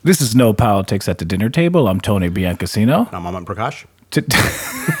This is No Politics at the Dinner Table. I'm Tony Biancasino. I'm Aman Prakash.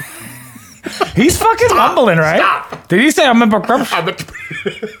 He's fucking mumbling, right? Stop. Did he say I'm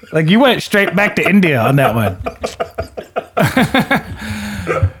Prakash? Like you went straight back to India on that one.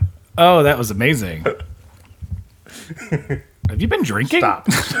 Oh, that was amazing. Have you been drinking? Stop.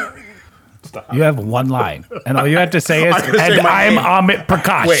 You have one line, and all you have to say is, "And I'm Amit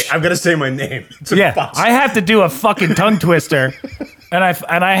Prakash." Wait, I'm gonna say my name. It's Yeah, impossible. I have to do a fucking tongue twister, and I'm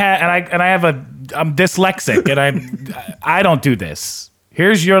dyslexic, and I don't do this.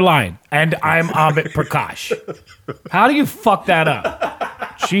 Here's your line, and I'm Amit Prakash. How do you fuck that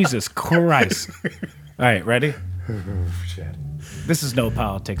up? Jesus Christ! All right, ready? Shit. This is No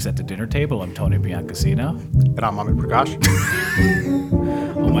Politics at the Dinner Table. I'm Tony Biancasino. And I'm Aman Prakash.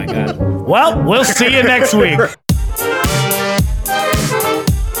 Oh my God. Well, we'll see you next week.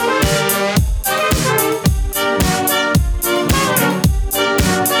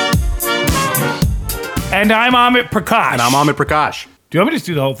 And I'm Amit Prakash. And I'm Aman Prakash. Do you want me to just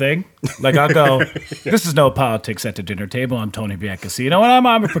do the whole thing? Like I'll go, This is No Politics at the Dinner Table. I'm Tony Biancasino, and I'm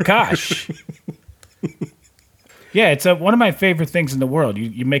Amit Prakash. Yeah, it's one of my favorite things in the world.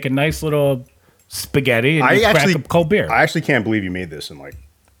 You make a nice little spaghetti and you crack a cold beer. I actually can't believe you made this in like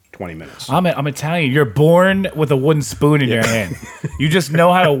 20 minutes. I'm Italian. You're born with a wooden spoon in your hand. You just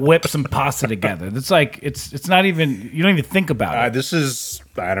know how to whip some pasta together. It's like it's not even, you don't even think about it. This is,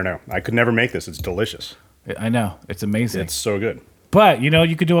 I don't know. I could never make this. It's delicious. I know. It's amazing. It's so good. But,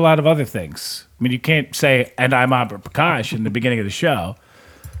 you could do a lot of other things. I mean, you can't say, and I'm Amit Prakash in the beginning of the show.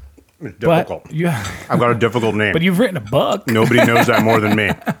 It's difficult. But I've got a difficult name. but you've written a book. Nobody knows that more than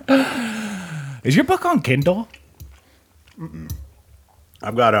me. Is your book on Kindle?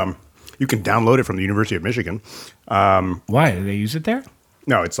 I've got, you can download it from the University of Michigan. Why? Do they use it there?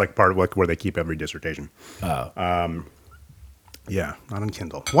 No, it's like part of like where they keep every dissertation. Oh. Yeah, not on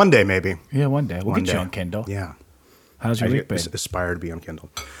Kindle. One day, maybe. Yeah, one day. We'll One get day. you on Kindle. Yeah. How's your week been? Aspire to be on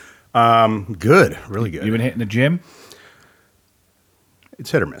Kindle. Good, really good. You been hitting the gym? It's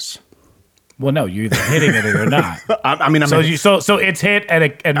hit or miss. Well, no, you're either hitting it or not. I mean, So it's hit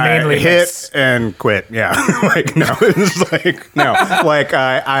and mainly hit miss. and quit. Yeah, like no, it's like no, like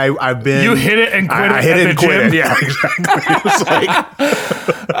I've been. You hit it and quit it I hit at it the and quit gym? it. Yeah, exactly. It's like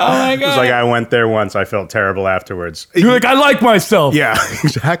Oh my God. it's like I went there once. I felt terrible afterwards. You're like, I like myself. Yeah,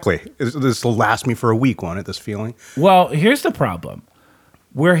 exactly. This will last me for a week, won't it? This feeling. Well, here's the problem.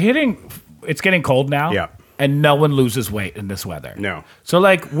 It's getting cold now. Yeah. And no one loses weight in this weather. No. So,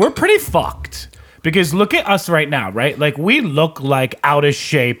 like, we're pretty fucked. Because look at us right now, right? Like, we look like out of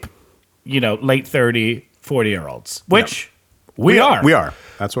shape, late 30, 40-year-olds. Which we are. We are.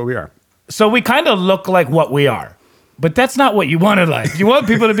 That's what we are. So we kind of look like what we are. But that's not what you want in life. You want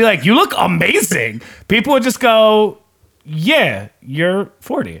people to be like, you look amazing. People would just go, yeah, you're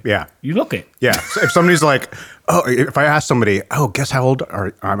 40. Yeah. You look it. Yeah. So if somebody's like, oh, if I ask somebody, oh, guess how old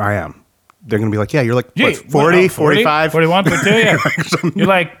I am. They're going to be like, yeah, you're like, Yeah, what, 40, 45? 41, 42, yeah. You're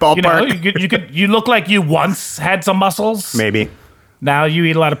like, ballpark. you look like you once had some muscles. Maybe. Now you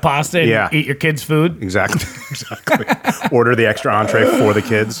eat a lot of pasta and Yeah. eat your kids' food. Exactly. Order the extra entree for the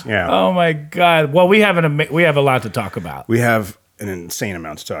kids. Yeah. Oh my God. Well, we have a lot to talk about. We have an insane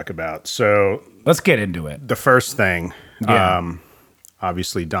amount to talk about. So Let's get into it. the first thing, Yeah.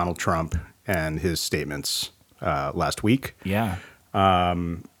 obviously Donald Trump and his statements last week. Yeah.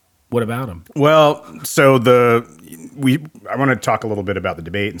 What about him? Well, so I want to talk a little bit about the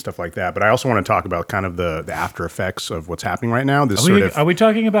debate and stuff like that, but I also want to talk about kind of the after effects of what's happening right now. Are we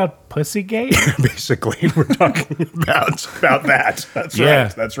talking about Pussygate? Basically, we're talking about that. That's Yeah.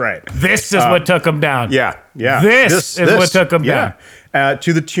 right. That's right. This is what took him down. Yeah, yeah. This is what took him down.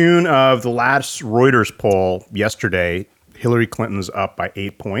 To the tune of the last Reuters poll yesterday, Hillary Clinton's up by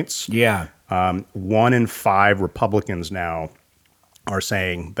 8 points. Yeah. 1 in 5 Republicans now are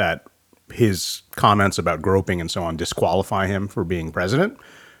saying that his comments about groping and so on disqualify him for being president.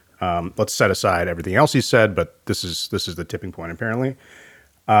 Let's set aside everything else he said, but this is the tipping point apparently.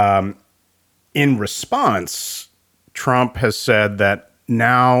 In response, Trump has said that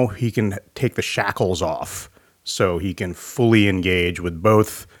now he can take the shackles off so he can fully engage with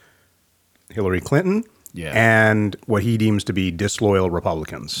both Hillary Clinton and what he deems to be disloyal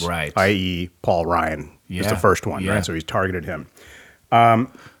Republicans, right? i.e. Paul Ryan is the first one, right? So he's targeted him.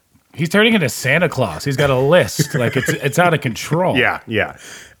 He's turning into Santa Claus. He's got a list. Like it's out of control. Yeah.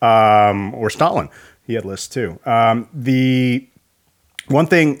 Or Stalin. He had lists too. The one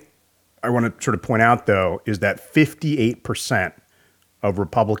thing I want to sort of point out, though, is that 58% of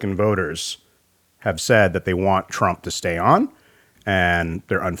Republican voters have said that they want Trump to stay on, and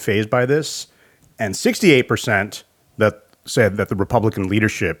they're unfazed by this. And 68% that said that the Republican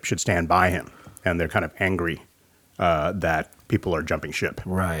leadership should stand by him, and they're kind of angry that people are jumping ship.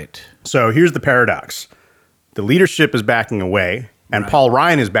 Right. So here's the paradox. The leadership is backing away, and Paul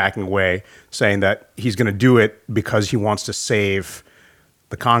Ryan is backing away, saying that he's going to do it because he wants to save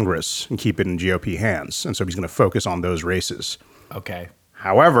the Congress and keep it in GOP hands. And so he's going to focus on those races. Okay.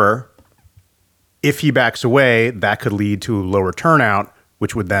 However, if he backs away, that could lead to lower turnout,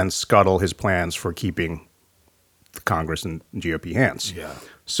 which would then scuttle his plans for keeping the Congress in GOP hands. Yeah.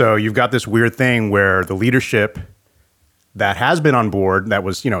 So you've got this weird thing where the leadership that has been on board, that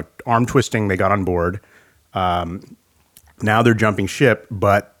was, arm twisting, they got on board. Now they're jumping ship,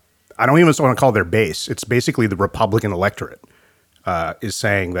 but I don't even want to call it their base. It's basically the Republican electorate is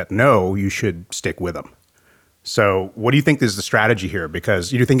saying that, no, you should stick with them. So what do you think is the strategy here?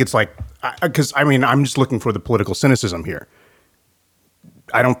 Because you think it's like, because I'm just looking for the political cynicism here.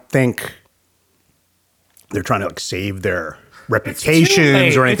 I don't think they're trying to like save their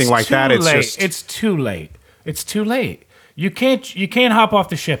reputations or anything like that. It's too late. It's too late. You can't hop off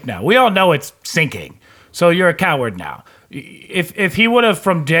the ship now. We all know it's sinking. So you're a coward now. If he would have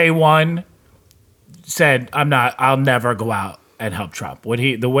from day one said, I'll never go out and help Trump.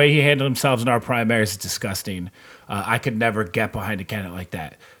 The way he handled himself in our primaries is disgusting. I could never get behind a candidate like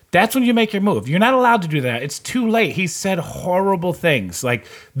that. That's when you make your move. You're not allowed to do that. It's too late. He said horrible things. Like,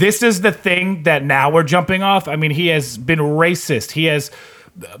 this is the thing that now we're jumping off. I mean, he has been racist. He has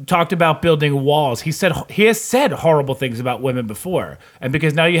talked about building walls. He has said horrible things about women before. And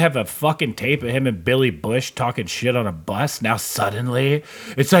because now you have a fucking tape of him and Billy Bush talking shit on a bus, now suddenly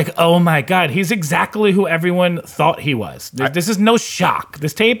it's like, oh my God, he's exactly who everyone thought he was. This is no shock.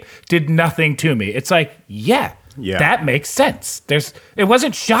 This tape did nothing to me. It's like, yeah. That makes sense. It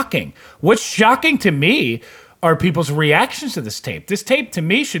wasn't shocking. What's shocking to me are people's reactions to this tape. This tape to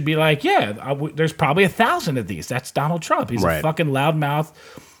me should be like, there's probably 1,000 of these. That's Donald Trump. He's a fucking loudmouth,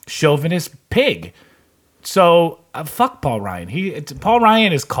 chauvinist pig. So fuck Paul Ryan. Paul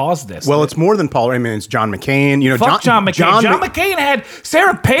Ryan has caused this. Well, it's more than Paul. I mean, it's John McCain. Fuck John McCain. John McCain had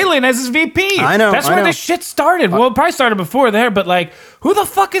Sarah Palin as his VP. I know. That's where this shit started. Well, it probably started before there, but like, who the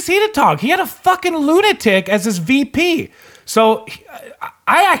fuck is he to talk? He had a fucking lunatic as his VP. So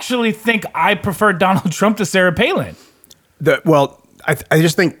I actually think I prefer Donald Trump to Sarah Palin. I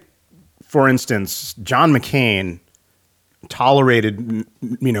just think, for instance, John McCain tolerated,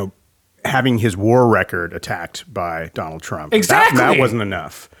 having his war record attacked by Donald Trump. Exactly. That wasn't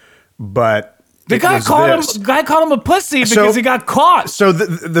enough. But the guy called him a pussy because he got caught. So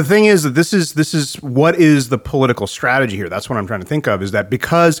the thing is that this is what is the political strategy here? That's what I'm trying to think of, is that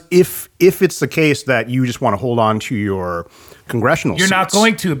because if it's the case that you just want to hold on to your congressional You're seats, not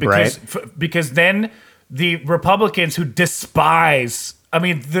going to right? because then the Republicans who despise,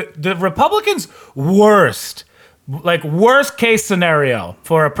 the Republicans' worst case scenario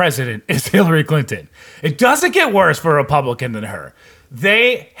for a president is Hillary Clinton. It doesn't get worse for a Republican than her.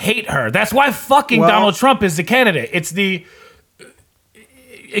 They hate her. That's why Donald Trump is the candidate.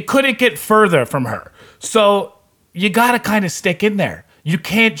 It couldn't get further from her. So you got to kind of stick in there. You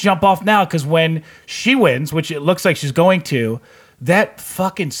can't jump off now, because when she wins, which it looks like she's going to, that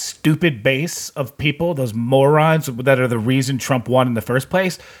fucking stupid base of people, those morons that are the reason Trump won in the first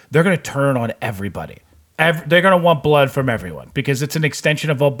place, they're going to turn on everybody. They're going to want blood from everyone because it's an extension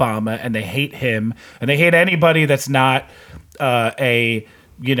of Obama, and they hate him, and they hate anybody that's not baby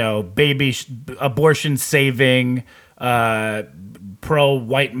abortion saving pro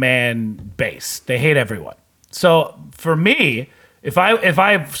white man base. They hate everyone. So for me, if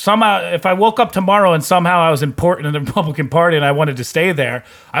I woke up tomorrow and somehow I was important in the Republican Party and I wanted to stay there,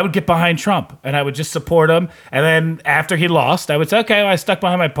 I would get behind Trump and I would just support him. And then after he lost, I would say, okay, well, I stuck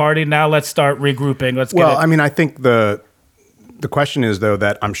behind my party. Now let's start regrouping. I think the question is, though,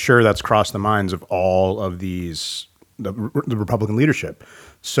 that I'm sure that's crossed the minds of all of the Republican leadership.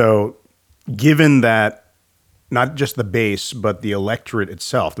 So given that not just the base, but the electorate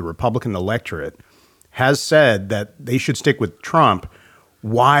itself, the Republican electorate, has said that they should stick with Trump,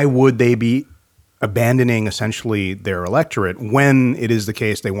 why would they be abandoning essentially their electorate when it is the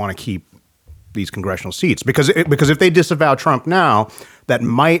case they want to keep these congressional seats? Because if they disavow Trump now, that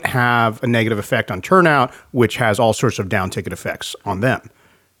might have a negative effect on turnout, which has all sorts of down ticket effects on them,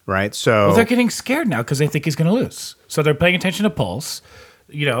 right? So they're getting scared now because they think he's going to lose. So they're paying attention to polls.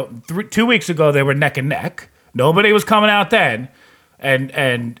 2 weeks ago they were neck and neck. Nobody was coming out then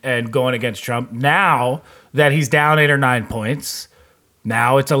and going against Trump. Now that he's down 8 or 9 points,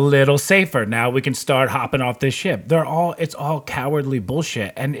 now it's a little safer. Now we can start hopping off this ship. It's all cowardly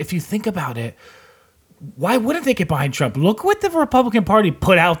bullshit. And if you think about it, why wouldn't they get behind Trump? Look what the Republican Party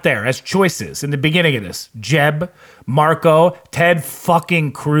put out there as choices in the beginning of this. Jeb, Marco, Ted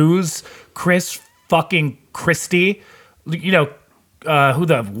fucking Cruz, Chris fucking Christie, you know, who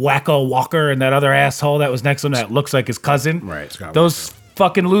the wacko Walker and that other asshole that was next to him that looks like his cousin. Right, Scott Those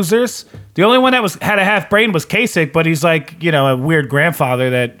fucking losers. The only one that had a half brain was Kasich, but he's like, you know, a weird grandfather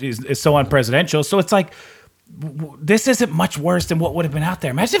that is so unpresidential. So it's like, this isn't much worse than what would have been out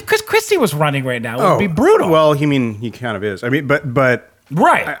there. Imagine if Chris Christie was running right now. It would be brutal. Well, he kind of is. I mean, but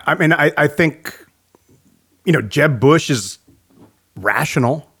right. I think, you know, Jeb Bush is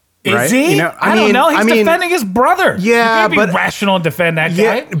rational. Is right? he? You know, I don't know. He's defending his brother. Yeah, you can't be rational and defend that guy.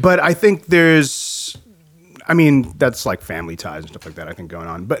 Yeah, but I think there's, I mean, that's like family ties and stuff like that, I think, going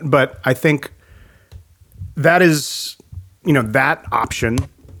on. But I think that is, you know, that option,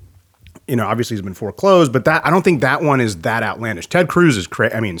 you know, obviously has been foreclosed, but that I don't think that one is that outlandish. Ted Cruz is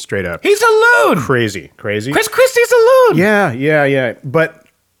straight up. He's a loon. Crazy. Chris Christie's a loon. Yeah. But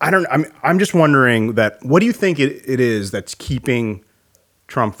I'm just wondering that, what do you think it is that's keeping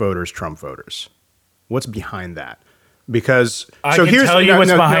Trump voters? What's behind that? Because I can tell you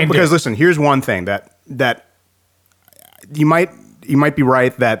what's behind it. Because listen, here's one thing that you might be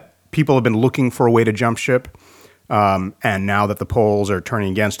right that people have been looking for a way to jump ship. And now that the polls are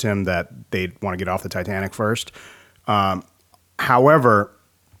turning against him, that they want to get off the Titanic first. However,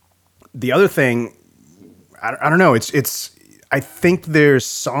 the other thing, I don't know. It's. I think there's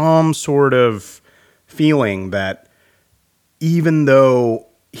some sort of feeling that even though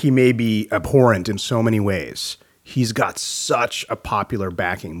he may be abhorrent in so many ways, he's got such a popular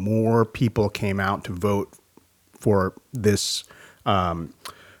backing. More people came out to vote for this.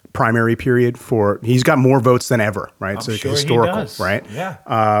 Primary period he's got more votes than ever, right? I'm so sure historical, he does. right?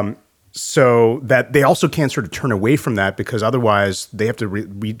 Yeah. So that they also can't sort of turn away from that, because otherwise they have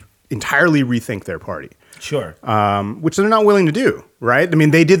to entirely rethink their party. Sure. Which they're not willing to do, right? I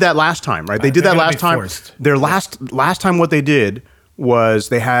mean, they did that last time, right? They did that last time. Forced. Their last time, what they did was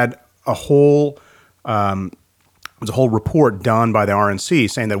they had a whole report done by the RNC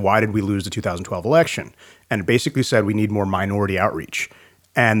saying that why did we lose the 2012 election, and it basically said we need more minority outreach.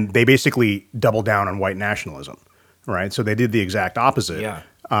 And they basically doubled down on white nationalism, right? So they did the exact opposite. Yeah.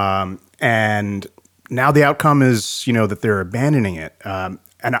 And now the outcome is, you know, that they're abandoning it. And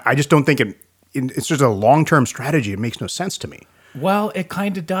I just don't think it's just a long-term strategy. It makes no sense to me. Well, it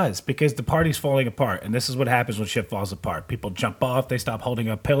kind of does, because the party's falling apart, and this is what happens when shit falls apart. People jump off, they stop holding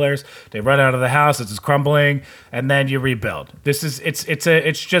up pillars, they run out of the house, it's just crumbling, and then you rebuild.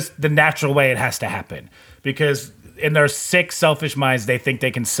 It's just the natural way it has to happen, because in their sick, selfish minds, they think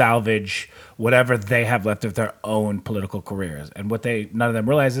they can salvage whatever they have left of their own political careers. And what none of them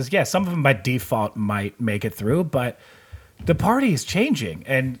realize is, yeah, some of them by default might make it through, but the party is changing.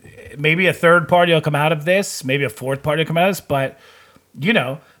 And maybe a third party will come out of this, maybe a fourth party will come out of this, but, you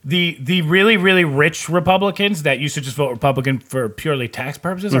know, the really, really rich Republicans that used to just vote Republican for purely tax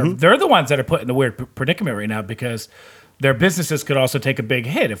purposes, they're the ones that are put in a weird predicament right now, because their businesses could also take a big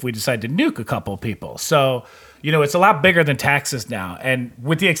hit if we decide to nuke a couple of people. So, you know, it's a lot bigger than taxes now. And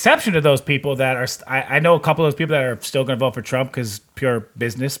with the exception of those people that are, I know a couple of those people that are still going to vote for Trump because pure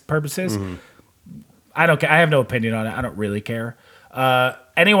business purposes. I don't care. I have no opinion on it. I don't really care.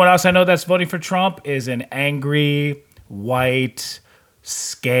 Anyone else I know that's voting for Trump is an angry, white,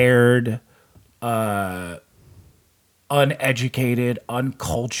 scared, uneducated,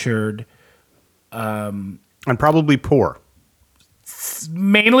 uncultured, And probably poor.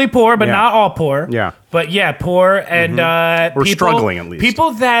 Mainly poor, but not all poor. Yeah. But yeah, poor and Or people, struggling, at least.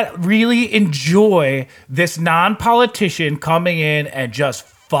 People that really enjoy this non-politician coming in and just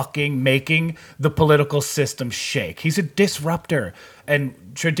fucking making the political system shake. He's a disruptor. And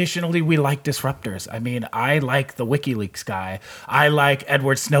traditionally, we like disruptors. I mean, I like the WikiLeaks guy. I like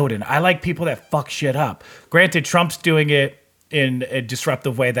Edward Snowden. I like people that fuck shit up. Granted, Trump's doing it in a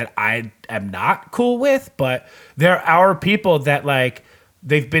disruptive way that I am not cool with, but there are people that, like,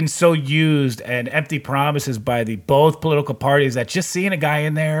 they've been so used and empty promises by the both political parties that just seeing a guy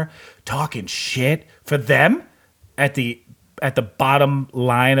in there talking shit, for them at the bottom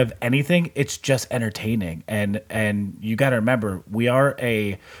line of anything, it's just entertaining. And you got to remember, we are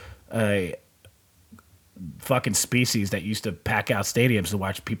a fucking species that used to pack out stadiums to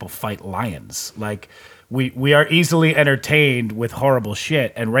watch people fight lions. Like, we are easily entertained with horrible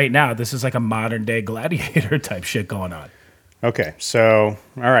shit. And right now, this is like a modern day gladiator type shit going on. Okay, so,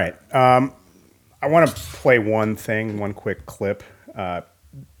 all right. I want to play one quick clip.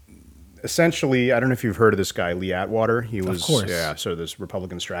 Essentially, I don't know if you've heard of this guy, Lee Atwater. He was, of course. So this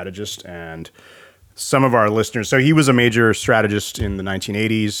Republican strategist, and some of our listeners. So he was a major strategist in the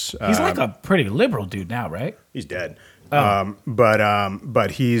 1980s. He's like a pretty liberal dude now, right? He's dead.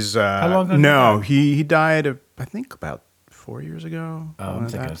 But he's How long ago did no, he died I think about 4 years ago. Oh, I'm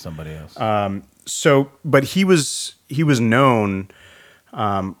thinking of somebody else. But he was known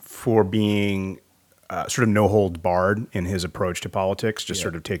for being sort of no holds barred in his approach to politics, just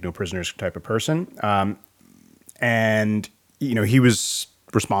sort of take no prisoners type of person. And he was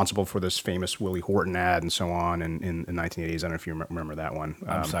responsible for this famous Willie Horton ad and so on in the 1980s. I don't know if you remember that one.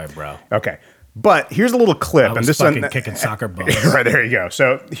 I'm sorry, bro. Okay. But here's a little clip. I was fucking kicking soccer balls. Right, there you go.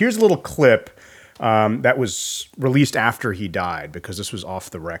 So here's a little clip that was released after he died, because this was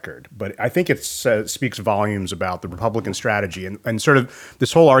off the record. But I think it speaks volumes about the Republican strategy and sort of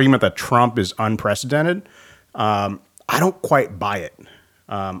this whole argument that Trump is unprecedented. I don't quite buy it.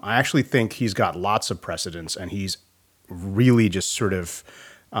 I actually think he's got lots of precedents, and he's really just sort of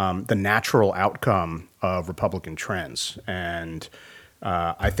the natural outcome of Republican trends. And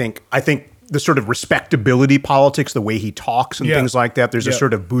I think the sort of respectability politics, the way he talks and things like that, there's a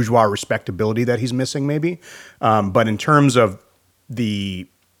sort of bourgeois respectability that he's missing maybe. But in terms of the,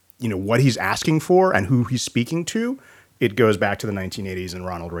 what he's asking for and who he's speaking to, it goes back to the 1980s and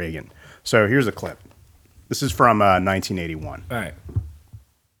Ronald Reagan. So here's a clip. This is from 1981. All right.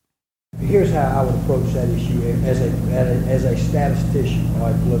 Here's how I would approach that issue as a statistician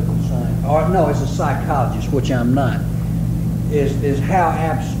or a political scientist, or no, as a psychologist, which I'm not, is how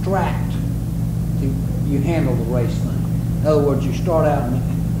abstract you handle the race thing. In other words, you start out,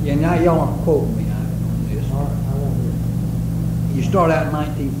 and now y'all aren't quoting me on this. You start out in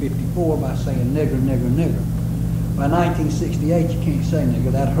 1954 by saying nigger, nigger, nigger. By 1968, you can't say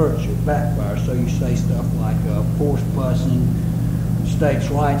nigger. That hurts you, backfire. So you say stuff like forced busing, states'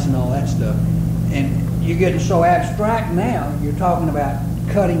 rights, and all that stuff. And you're getting so abstract now. You're talking about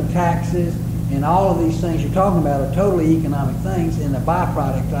cutting taxes, and all of these things you're talking about are totally economic things. And the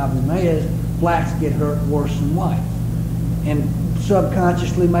byproduct of them is blacks get hurt worse than whites. And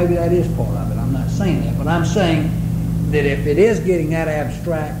subconsciously, maybe that is part of it. I'm not saying that, but I'm saying that if it is getting that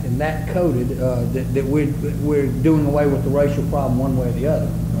abstract and that coded, that we're doing away with the racial problem one way or the other.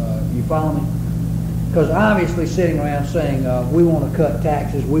 You follow me? Because obviously sitting around saying we want to cut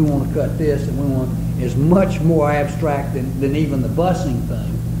taxes, we want to cut this, and we want is much more abstract than even the busing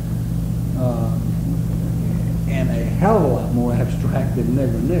thing, and a hell of a lot more abstract than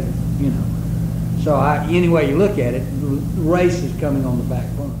nigger. So any way you look at it, race is coming on the back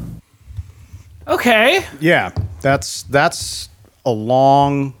burner. Okay. Yeah, that's a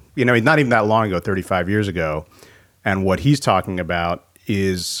long, not even that long ago, 35 years ago. And what he's talking about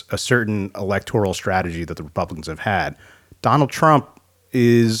is a certain electoral strategy that the Republicans have had. Donald Trump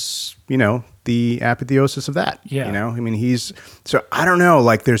is, the apotheosis of that. Yeah. So I don't know,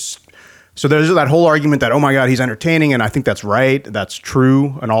 there's that whole argument that, oh my God, he's entertaining, and I think that's right, that's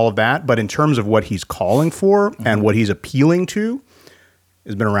true, and all of that. But in terms of what he's calling for and what he's appealing to,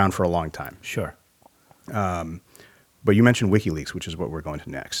 has been around for a long time. Sure. But you mentioned WikiLeaks, which is what we're going to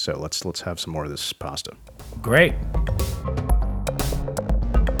next. So let's have some more of this pasta. Great.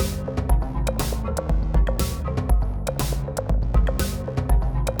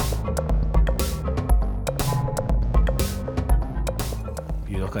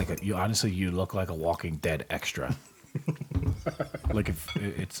 You look like a Walking Dead extra.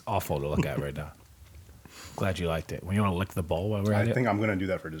 It's awful to look at right now. Glad you liked it. When you want to lick the bowl while we're at it? I think I'm going to do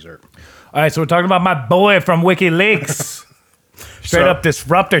that for dessert. All right, so we're talking about my boy from WikiLeaks. Straight up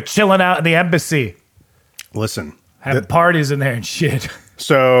disruptor, chilling out in the embassy. Listen. Having parties in there and shit.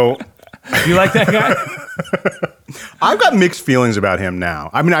 So... You like that guy? I've got mixed feelings about him now.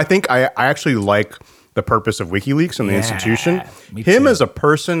 I think I actually like the purpose of WikiLeaks and the institution. Him as a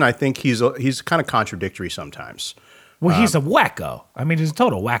person, I think he's kind of contradictory sometimes. Well, he's a wacko. He's a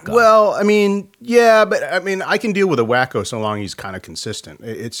total wacko. Well, yeah, but I can deal with a wacko so long he's kind of consistent.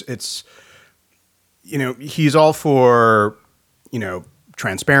 It's he's all for,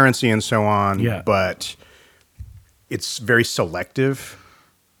 transparency and so on, but it's very selective.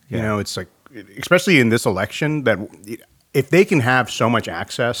 Yeah. It's like, especially in this election, that if they can have so much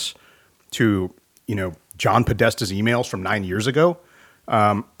access to, John Podesta's emails from 9 years ago,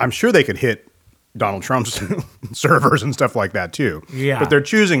 I'm sure they could hit Donald Trump's servers and stuff like that too. Yeah. But they're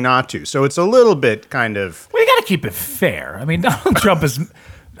choosing not to. So it's a little bit kind of... Well, you got to keep it fair. Donald Trump is... if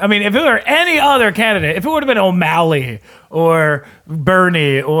it were any other candidate, if it would have been O'Malley or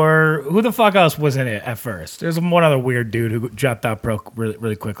Bernie, or who the fuck else was in it at first? There's one other weird dude who dropped out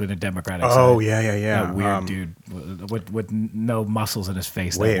really quickly in the Democratic side. Oh, yeah. That weird dude with no muscles in his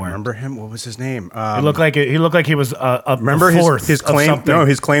face. Wait, that weren't. remember him? What was his name? He looked like he was a remember fourth his of claim? something. No,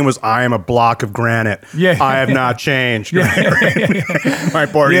 his claim was, "I am a block of granite. Yeah. I have not changed. My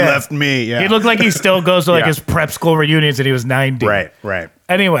party left me." Yeah, He looked like he still goes to like Yeah. his prep school reunions and he was 90. right.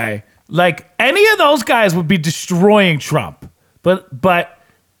 Anyway, like any of those guys would be destroying Trump. But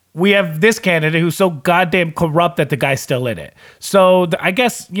we have this candidate who's so goddamn corrupt that the guy's still in it. So I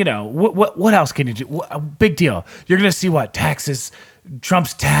guess, what else can you do? Big deal. You're going to see what? Taxes,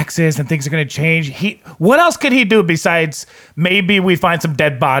 Trump's taxes and things are going to change. What else could he do besides maybe we find some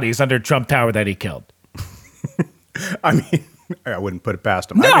dead bodies under Trump Tower that he killed? I mean, I wouldn't put it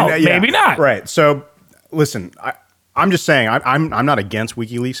past him. No, I mean, maybe not. Right. So, listen, I'm just saying, I'm not against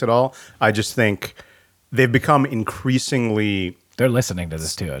WikiLeaks at all. I just think they've become increasingly. They're listeing to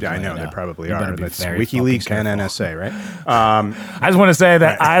this too. Yeah, I know they probably You are. better be That's very WikiLeaks fucking and careful. NSA, right? I just want to say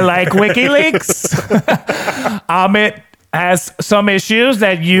that I like WikiLeaks. Amit has some issues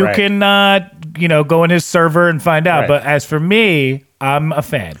that you Right. can, go in his server and find out. Right. But as for me, I'm a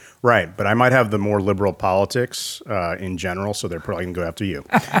fan. Right, but I might have the more liberal politics in general, so they're probably going to go after you.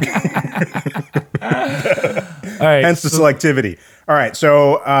 All right. Hence the selectivity. All right,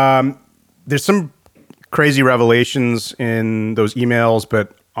 so there's some crazy revelations in those emails,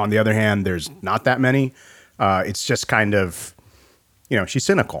 but on the other hand, there's not that many. It's just kind of, she's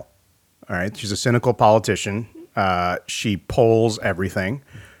cynical. All right, she's a cynical politician. She polls everything.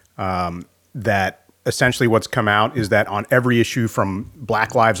 That essentially what's come out is that on every issue from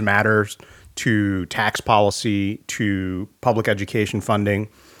Black Lives Matter to tax policy to public education funding,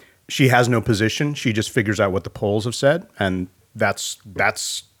 she has no position. She just figures out what the polls have said, and that's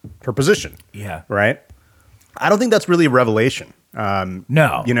her position. Yeah. Right? I don't think that's really a revelation.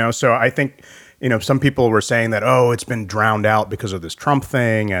 No. So I think, some people were saying that, oh, it's been drowned out because of this Trump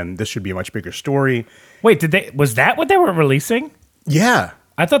thing, and this should be a much bigger story. Wait, was that what they were releasing? Yeah.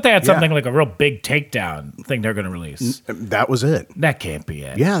 I thought they had Yeah. something like a real big takedown thing they're going to release. That was it. That can't be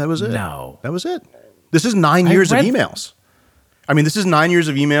it. Yeah, that was it. No. That was it. This is 9 years of read- emails. I mean, this is 9 years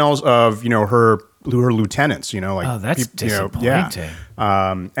of emails of, her lieutenants, Oh, that's disappointing.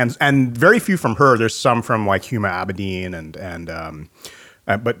 And very few from her. There's some from like Huma Abedin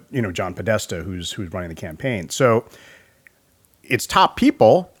but John Podesta, who's running the campaign. So it's top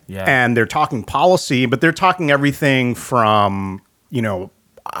people, Yeah. and they're talking policy, but they're talking everything from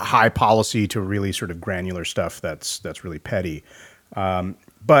high policy to really sort of granular stuff that's really petty.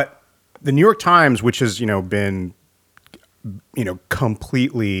 But the New York Times, which has been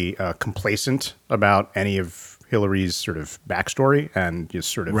completely complacent about any of Hillary's sort of backstory and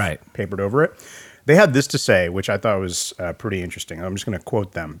just sort of Right. papered over it. They had this to say, which I thought was pretty interesting. I'm just going to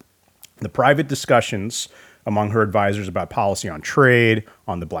quote them. The private discussions among her advisors about policy on trade,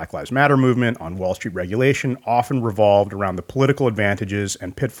 on the Black Lives Matter movement, on Wall Street regulation often revolved around the political advantages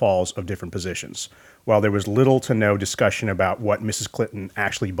and pitfalls of different positions, while there was little to no discussion about what Mrs. Clinton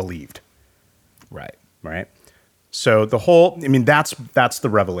actually believed. Right. Right? So that's the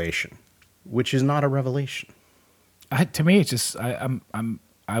revelation, which is not a revelation. To me, it's just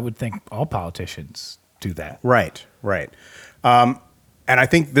I would think all politicians do that. Right. And I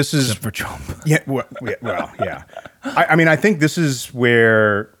think this is Except for Trump. Yeah. I think this is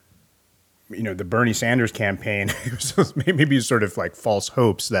where, the Bernie Sanders campaign maybe sort of like false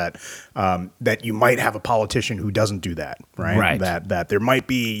hopes that that you might have a politician who doesn't do that, right? Right. That there might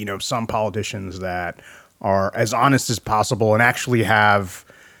be, some politicians that are as honest as possible and actually have,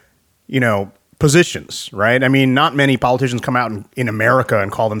 positions, right? I mean, not many politicians come out in America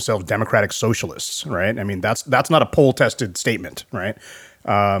and call themselves democratic socialists, right? I mean, that's not a poll tested statement, right?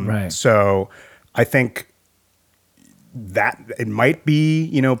 Right. So I think that it might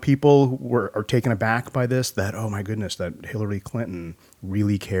be, people who are taken aback by this, that, oh my goodness, that Hillary Clinton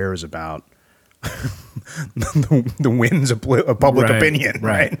really cares about the winds of public Right, opinion,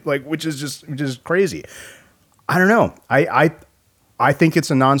 right. right? Like, which is crazy. I don't know. I think it's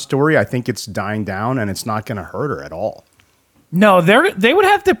a non-story. I think it's dying down, and it's not going to hurt her at all. No, they would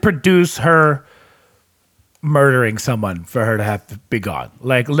have to produce her murdering someone for her to have to be gone.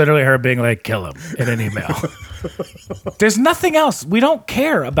 Like literally her being like, kill him in an email. There's nothing else. We don't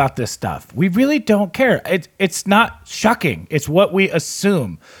care about this stuff. We really don't care. It's not shocking. It's what we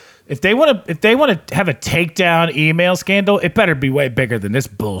assume. If they want to have a takedown email scandal, it better be way bigger than this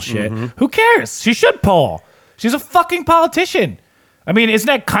bullshit. Mm-hmm. Who cares? She should poll. She's a fucking politician. I mean, isn't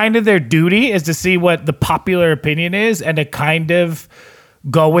that kind of their duty, is to see what the popular opinion is and to kind of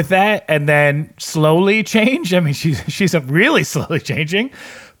go with that and then slowly change. I mean, she's really slowly changing,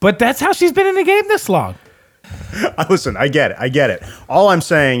 but that's how she's been in the game this long. Listen, I get it. All I'm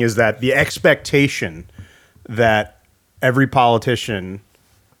saying is that the expectation that every politician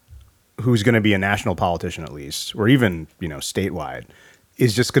who's going to be a national politician at least, or even, statewide,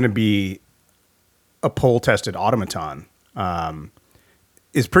 is just going to be a poll-tested automaton.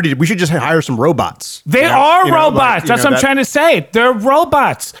 Is pretty. We should just hire some robots. They are robots. That's what I'm trying to say. They're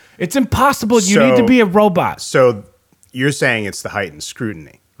robots. It's impossible. You need to be a robot. So you're saying it's the heightened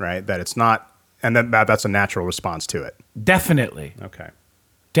scrutiny, right? That it's not, and that's a natural response to it. Definitely. Okay.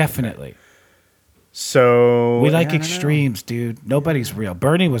 Definitely. So we like extremes, dude. Nobody's real.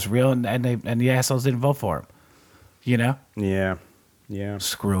 Bernie was real, and the assholes didn't vote for him. Yeah.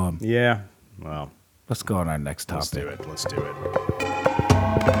 Screw him. Yeah. Well, let's go on our next topic. Let's do it.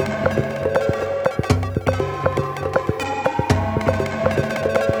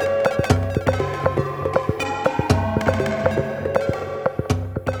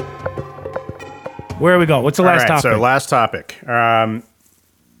 Where are we going? What's the last topic? So last topic.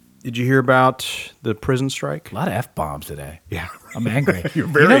 Did you hear about the prison strike? A lot of F-bombs today. Yeah. I'm angry. You're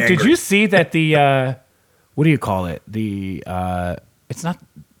very angry. Did you see that the, what do you call it? The, it's not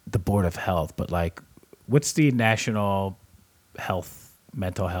the Board of Health, but like, what's the National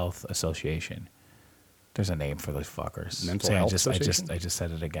Mental Health Association? There's a name for those fuckers. Mental Health Association? I just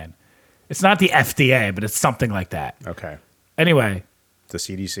said it again. It's not the FDA, but it's something like that. Okay. Anyway. The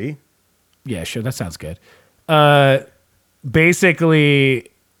CDC? Yeah, sure. That sounds good. Basically,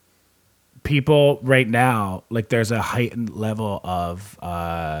 people right now, like there's a heightened level of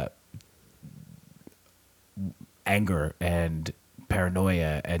anger and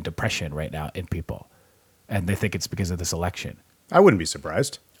paranoia and depression right now in people. And they think it's because of this election. I wouldn't be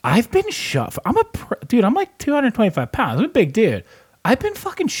surprised. I've been shoved. Dude, I'm like 225 pounds. I'm a big dude. I've been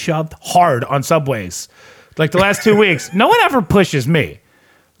fucking shoved hard on subways. Like the last 2 weeks. No one ever pushes me.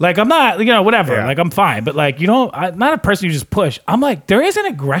 Like, I'm not, whatever. Yeah. Like, I'm fine. But, like, I'm not a person you just push. I'm like, there is an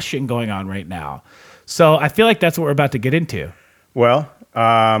aggression going on right now. So I feel like that's what we're about to get into. Well,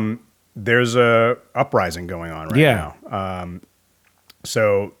 there's a uprising going on right now.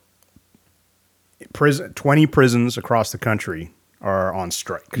 So 20 prisons across the country are on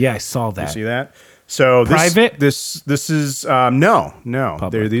strike. Yeah, I saw that. You see that? So private? This is no.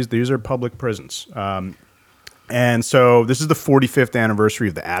 These are public prisons. And so this is the 45th anniversary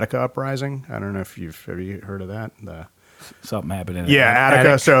of the Attica uprising. I don't know if have you heard of that? Something happened in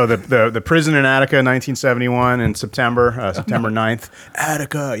Attica. So the prison in Attica, 1971 in September 9th.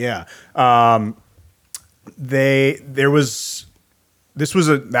 Attica, yeah. That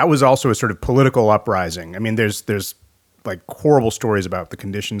was also a sort of political uprising. I mean, there's like horrible stories about the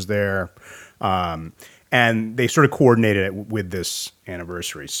conditions there, and they sort of coordinated it with this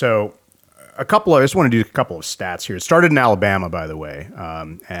anniversary. So I just want to do a couple of stats here. It started in Alabama, by the way,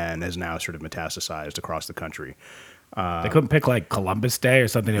 and has now sort of metastasized across the country. They couldn't pick like Columbus Day or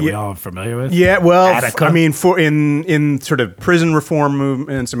something that we all are familiar with. Yeah, well, Attica? I mean, in sort of prison reform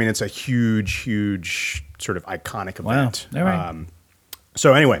movements, I mean, it's a huge sort of iconic event. Wow. All right.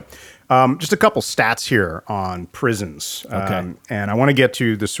 So anyway, just a couple stats here on prisons. Okay. And I want to get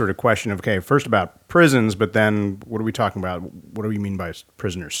to this sort of question of, okay, first about prisons, but then what are we talking about? What do we mean by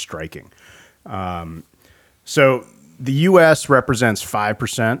prisoners striking? So the U.S. represents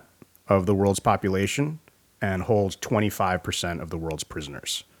 5% of the world's population and holds 25% of the world's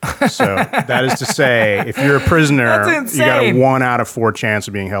prisoners. So that is to say, if you're a prisoner, you got a 1 out of 4 chance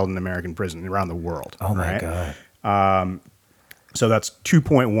of being held in an American prison around the world. Oh, my God. So that's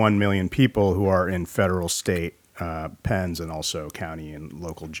 2.1 million people who are in federal, state pens and also county and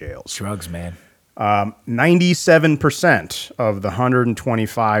local jails. Drugs, man. 97% of the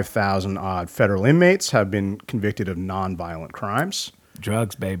 125,000 odd federal inmates have been convicted of nonviolent crimes.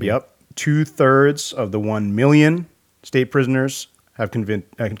 Drugs, baby. Yep. 2/3 of the 1 million state prisoners have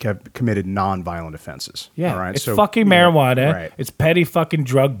committed nonviolent offenses. Yeah. All right? It's fucking marijuana. Right. It's petty fucking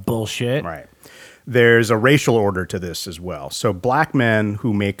drug bullshit. Right. There's a racial order to this as well. So black men,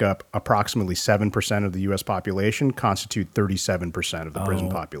 who make up approximately 7% of the U.S. population, constitute 37% of the prison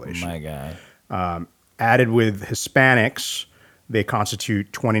population. Oh, my God. Added with Hispanics, they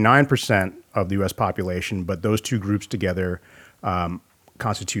constitute 29% of the U.S. population, but those two groups together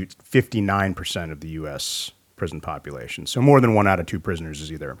constitute 59% of the U.S. prison population. So more than 1 out of 2 prisoners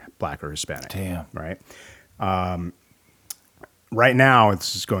is either black or Hispanic. Damn. Right? Right now,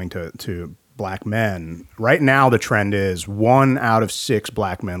 this is going to black men. Right now, the trend is 1 out of 6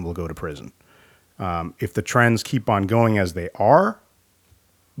 black men will go to prison. If the trends keep on going as they are,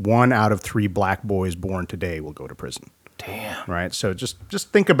 1 out of 3 black boys born today will go to prison. Damn. Right. So just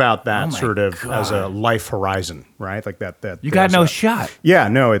think about that my sort of God. as a life horizon, right? Like that. You got there's no a- shot. Yeah,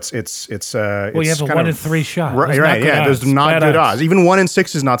 no, it's Well, you it's have a kind 1 of- in 3 shot. Right, Those are not right, good yeah. Those odds. are not Bad good odds. odds. Even 1 in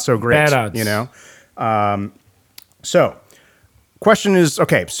 6 is not so great. Bad odds. You know. So, question is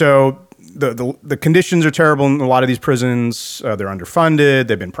okay. So the conditions are terrible in a lot of these prisons. They're underfunded.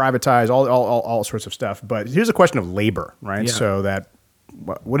 They've been privatized. All sorts of stuff. But here's a question of labor, right? Yeah. So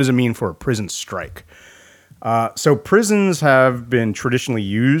what does it mean for a prison strike? So prisons have been traditionally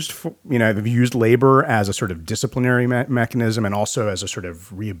used, they've used labor as a sort of disciplinary mechanism and also as a sort of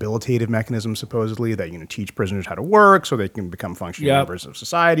rehabilitative mechanism, supposedly, that, teach prisoners how to work so they can become functioning Yep. members of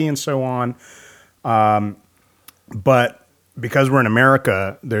society and so on. But because we're in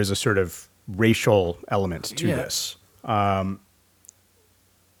America, there's a sort of racial element to Yeah. this.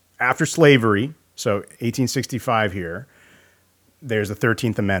 After slavery, so 1865 here, there's the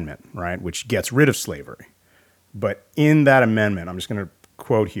 13th Amendment, right, which gets rid of slavery. But in that amendment, I'm just going to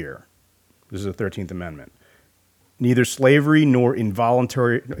quote here. This is the 13th Amendment. Neither slavery nor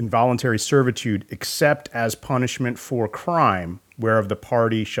involuntary servitude except as punishment for crime whereof the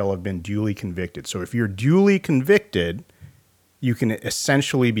party shall have been duly convicted. So if you're duly convicted, you can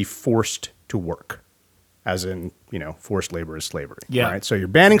essentially be forced to work, as in, forced labor is slavery. Yeah. Right? So you're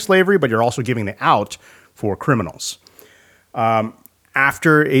banning slavery, but you're also giving the out for criminals.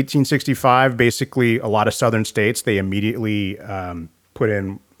 After 1865, basically a lot of southern states, they immediately put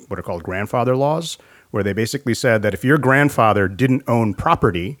in what are called grandfather laws, where they basically said that if your grandfather didn't own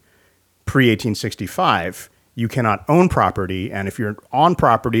property pre-1865, you cannot own property. And if you're on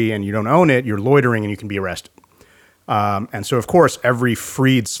property and you don't own it, you're loitering and you can be arrested. And so, of course, every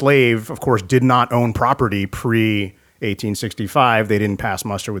freed slave, of course, did not own property pre-1865. They didn't pass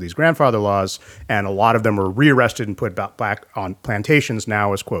muster with these grandfather laws, and a lot of them were rearrested and put back on plantations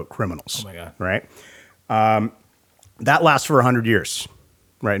now as, quote, criminals. Oh, my God. Right? That lasts for 100 years,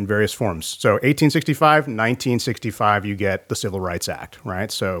 right, in various forms. So 1865, 1965, you get the Civil Rights Act, right?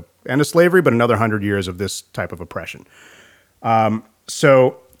 So end of slavery, but another 100 years of this type of oppression.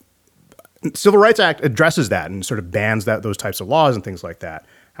 So Civil Rights Act addresses that and sort of bans those types of laws and things like that.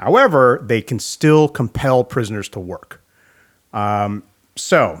 However, they can still compel prisoners to work.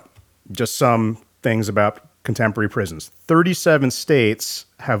 So just some things about contemporary prisons. 37 states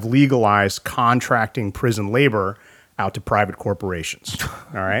have legalized contracting prison labor out to private corporations.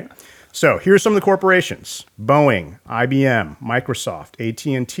 All right. So here's some of the corporations: Boeing, IBM, Microsoft,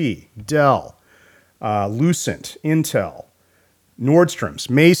 AT&T, Dell, Lucent, Intel, Nordstrom's,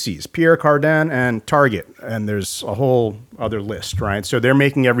 Macy's, Pierre Cardin, and Target. And there's a whole other list, right? So they're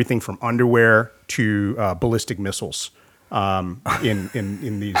making everything from underwear to ballistic missiles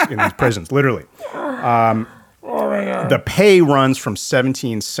in these prisons, literally. The pay runs from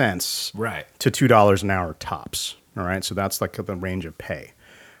 17 cents Right. to $2 an hour tops. All right. So that's like the range of pay.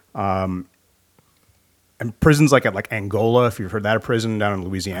 And prisons like Angola, if you've heard that, a prison down in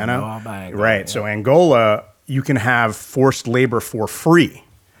Louisiana. I know about Angola, Right. yeah. So Angola, you can have forced labor for free.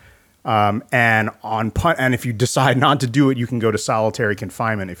 And if you decide not to do it, you can go to solitary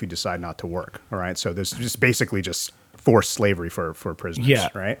confinement if you decide not to work. All right. So there's just basically just forced slavery for prisoners. Yeah.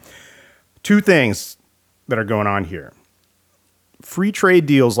 Right. Two things that are going on here. Free trade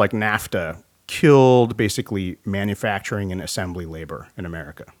deals like NAFTA killed basically manufacturing and assembly labor in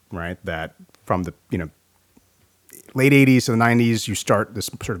America, right? That from the, late 80s to the 90s, you start this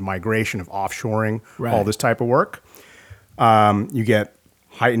sort of migration of offshoring Right. all this type of work. You get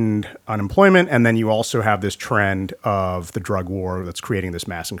heightened unemployment, and then you also have this trend of the drug war that's creating this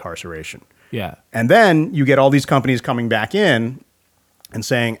mass incarceration. Yeah. And then you get all these companies coming back in and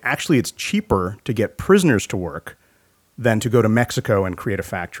saying, actually, it's cheaper to get prisoners to work than to go to Mexico and create a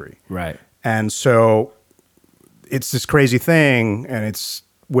factory. Right. And so it's this crazy thing, and it's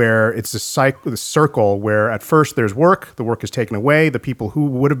where it's the circle where at first there's work, the work is taken away, the people who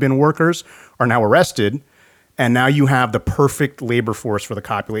would have been workers are now arrested, and now you have the perfect labor force for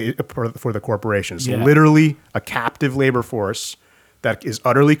the corporations. Yeah. Literally a captive labor force that is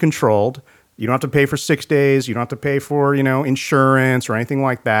utterly controlled. You don't have to pay for 6 days. You don't have to pay for, insurance or anything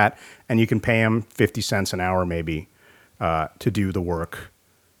like that. And you can pay them 50 cents an hour maybe to do the work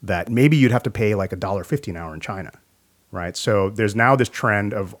that maybe you'd have to pay like $1.50 an hour in China, right? So there's now this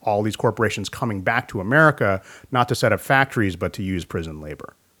trend of all these corporations coming back to America, not to set up factories, but to use prison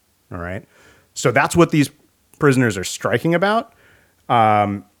labor, all right? So that's what these prisoners are striking about.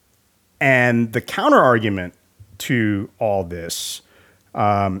 And the counter argument to all this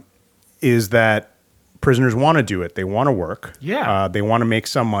is that prisoners want to do it. They want to work. Yeah. They want to make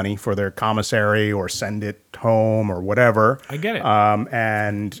some money for their commissary or send it home or whatever. I get it.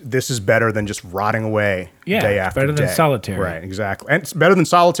 And this is better than just rotting away day it's after better day. than solitary. Right, exactly. And it's better than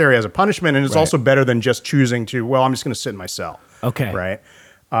solitary as a punishment, and it's also better than just choosing to, well, I'm just going to sit in my cell. Okay. Right?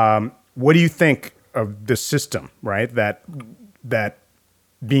 What do you think of the system, right? That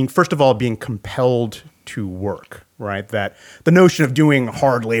being, first of all, being compelled to work, right? That the notion of doing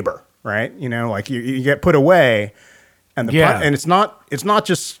hard labor, right? You know, like you get put away, and and it's not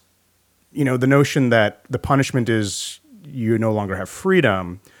just, you know, the notion that the punishment is you no longer have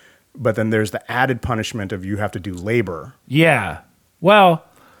freedom, but then there's the added punishment of you have to do labor. Yeah. Well,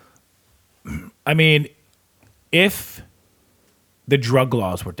 I mean, if the drug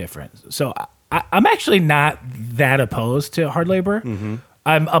laws were different, so I'm actually not that opposed to hard labor. Mm-hmm.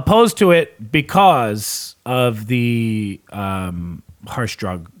 I'm opposed to it because of the harsh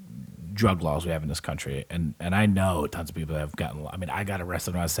drug laws we have in this country, and I know tons of people have gotten. I mean, I got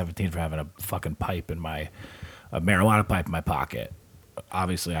arrested when I was 17 for having a fucking pipe in a marijuana pipe in my pocket.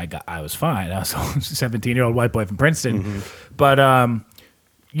 Obviously, I was fine. I was a 17-year-old white boy from Princeton, Mm-hmm. but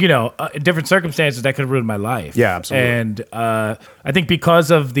you know, in different circumstances, that could have ruined my life. Yeah, absolutely. And I think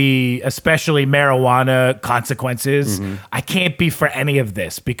because of the especially marijuana consequences, I can't be for any of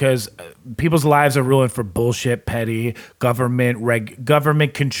this because people's lives are ruined for bullshit, petty,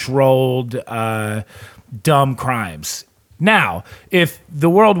 government controlled, dumb crimes. Now, if the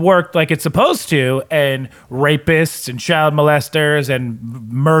world worked like it's supposed to, and rapists and child molesters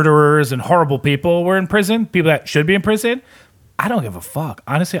and murderers and horrible people were in prison, people that should be in prison, I don't give a fuck.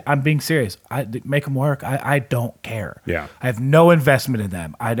 Honestly, I'm being serious. I make them work. I don't care. Yeah. I have no investment in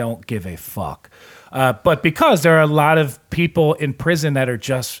them. I don't give a fuck. But because there are a lot of people in prison that are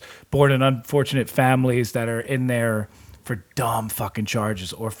just born in unfortunate families that are in there for dumb fucking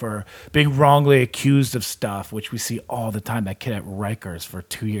charges or for being wrongly accused of stuff, which we see all the time. That kid at Rikers for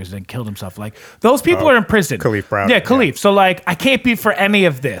 2 years and then killed himself. Like, those people are in prison. Khalif Browder. Yeah, Khalif. So, like, I can't be for any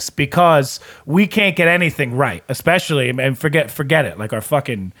of this because we can't get anything right, especially, and forget it. Like, our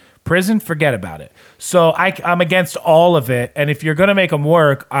fucking prison, forget about it. So I'm against all of it. And if you're going to make them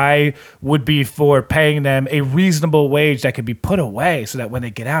work, I would be for paying them a reasonable wage that could be put away so that when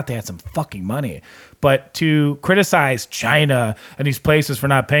they get out, they had some fucking money. But to criticize China and these places for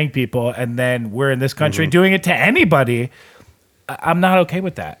not paying people, and then we're in this country doing it to anybody, I'm not okay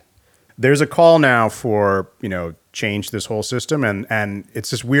with that. There's a call now for, you know, change this whole system. And it's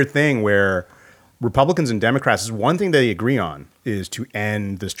this weird thing where Republicans and Democrats, is one thing they agree on is to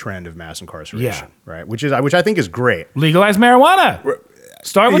end this trend of mass incarceration, right? Which I think is great. Legalize marijuana.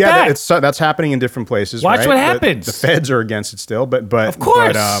 Start with that. That's happening in different places. Watch right? what happens. The feds are against it still, but of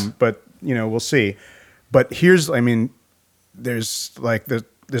course. But you know, we'll see. But there's not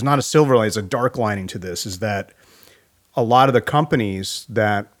a silver lining, it's a dark lining to this, is that a lot of the companies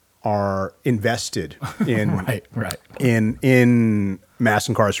that are invested in right. in mass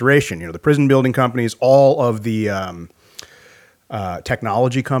incarceration, you know, the prison building companies, all of the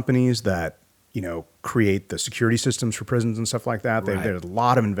technology companies that, you know, create the security systems for prisons and stuff like that. There's a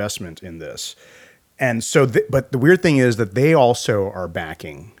lot of investment in this. And so, but the weird thing is that they also are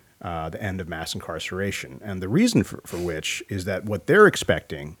backing the end of mass incarceration. And the reason for which is that what they're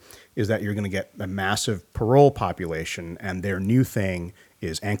expecting is that you're going to get a massive parole population, and their new thing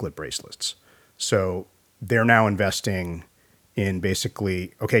is anklet bracelets. So they're now investing in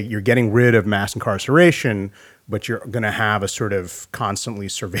basically, okay, you're getting rid of mass incarceration, but you're going to have a sort of constantly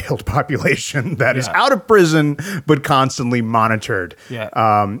surveilled population that is out of prison, but constantly monitored. Yeah.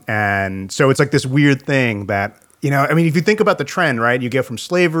 And so it's like this weird thing that, you know, I mean, if you think about the trend, right, you get from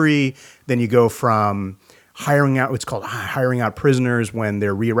slavery, then you go from hiring out prisoners when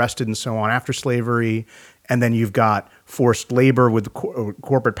they're rearrested and so on after slavery. And then you've got forced labor with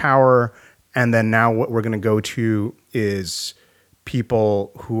corporate power. And then now what we're going to go to is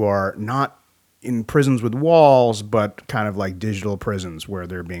people who are not in prisons with walls, but kind of like digital prisons where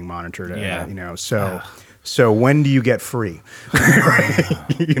they're being monitored. You know, so when do you get free?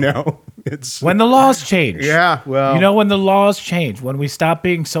 You know, it's when the laws change. Yeah, well, you know, when the laws change, when we stop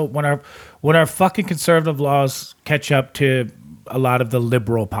being when our fucking conservative laws catch up to a lot of the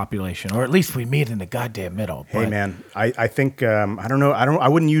liberal population, or at least we meet in the goddamn middle. Hey, man, I think I don't know. I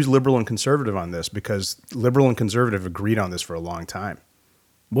wouldn't use liberal and conservative on this because liberal and conservative agreed on this for a long time.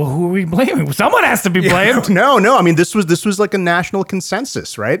 Well, who are we blaming? Someone has to be blamed. No. I mean, this was like a national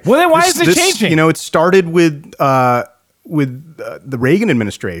consensus, right? Well, then why is it changing? You know, it started with the Reagan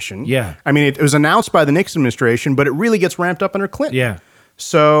administration. Yeah. I mean, it was announced by the Nixon administration, but it really gets ramped up under Clinton. Yeah.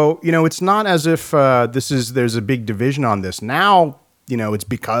 So, you know, it's not as if there's a big division on this. Now, it's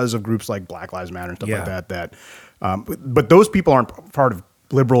because of groups like Black Lives Matter and stuff Yeah. like that. But those people aren't part of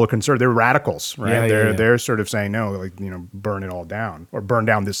liberal or conservative. They're radicals, right? Yeah, They're sort of saying no, like burn it all down or burn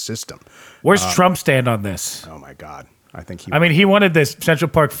down this system. Where's Trump stand on this? Oh my God, I think he. I mean, he wanted this Central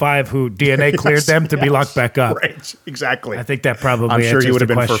Park 5 who DNA cleared them to be locked back up. Right, exactly. I think that probably I'm sure he answers would have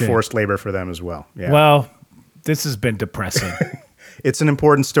the been question. for forced labor for them as well. Yeah. Well, this has been depressing. It's an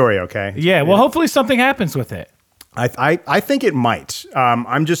important story, okay? Yeah, well, hopefully something happens with it. I think it might. I'm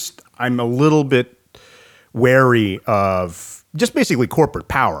a little bit wary of just basically corporate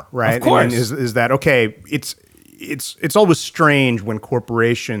power, right? Of course. I mean, is that okay? It's always strange when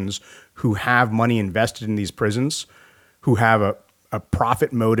corporations who have money invested in these prisons, who have a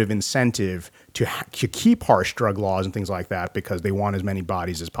profit motive incentive to keep harsh drug laws and things like that because they want as many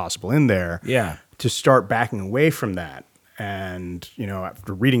bodies as possible in there. Yeah. To start backing away from that. And,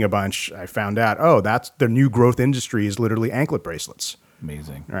 after reading a bunch, I found out, that's the new growth industry is literally anklet bracelets,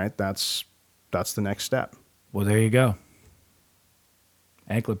 Amazing. right? That's the next step. Well, there you go.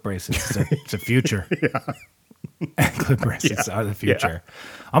 Anklet bracelets. It's a future. Anklet bracelets are the future.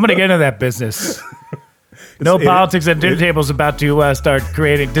 I'm going to get into that business. No Politics at Dinner Table is about to start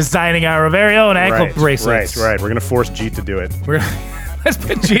designing our very own ankle bracelets. Right. We're going to force Jeet to do it. Let's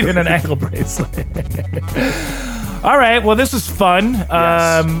put Jeet in an ankle bracelet. All right. Well, this was fun.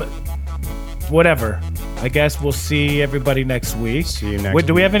 Yes. Whatever. I guess we'll see everybody next week. See you next Wait,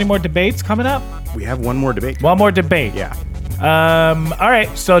 do we week. have any more debates coming up? We have one more debate. One more debate. Yeah. All right.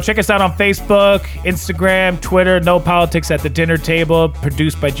 So check us out on Facebook, Instagram, Twitter. No Politics at the Dinner Table.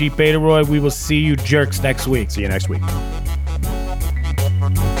 Produced by Jeet Betaroy. We will see you jerks next week. See you next week.